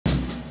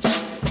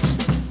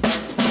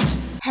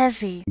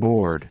heavy,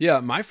 bored. Yeah,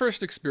 my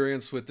first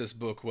experience with this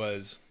book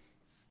was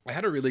I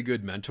had a really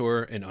good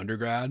mentor in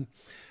undergrad.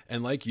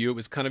 And like you, it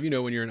was kind of,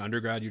 when you're in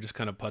undergrad, you're just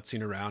kind of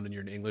putzing around and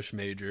you're an English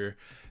major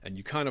and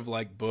you kind of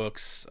like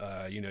books.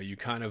 You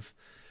kind of,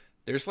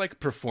 there's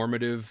like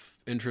performative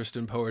interest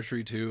in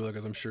poetry too, like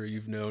as I'm sure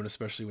you've known,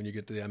 especially when you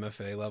get to the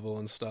MFA level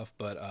and stuff.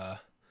 But I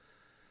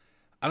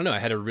don't know, I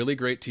had a really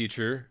great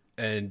teacher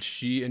and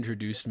she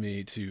introduced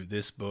me to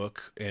this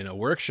book in a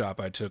workshop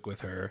I took with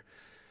her.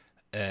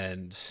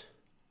 And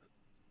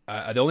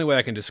the only way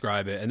I can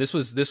describe it, and this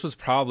was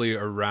probably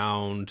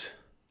around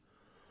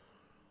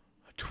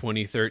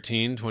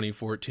 2013,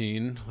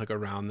 2014, like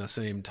around the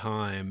same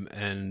time.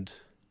 And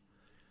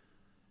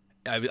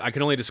I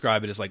can only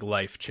describe it as like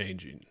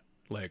life-changing,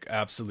 like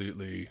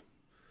absolutely.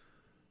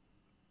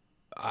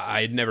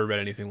 I had never read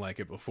anything like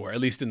it before, at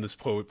least in this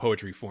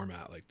poetry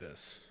format like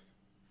this.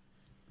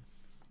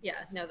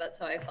 Yeah, no, that's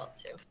how I felt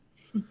too.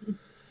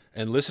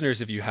 And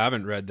listeners, if you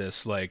haven't read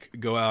this, like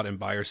go out and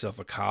buy yourself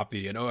a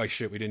copy. And oh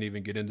shit, we didn't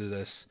even get into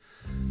this.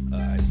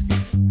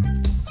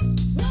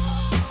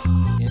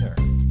 Inner.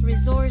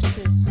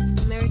 Resources,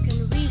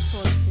 American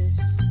resources.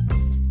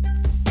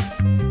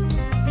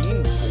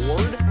 Being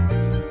bored?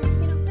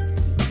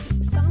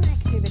 Some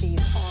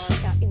activities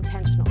are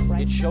intentional,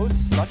 right? It shows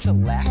such a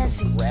lack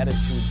of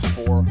gratitude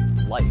for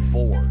life.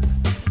 Bored.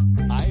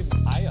 I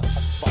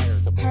aspire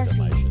to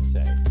boredom, I should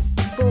say.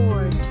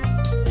 Bored.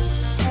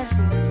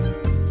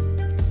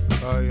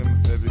 heavy, I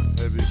am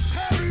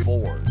heavy.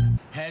 Bored.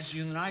 Has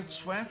you the night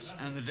sweats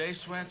and the day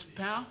sweats,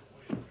 pal?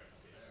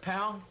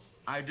 Pal,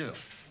 I do.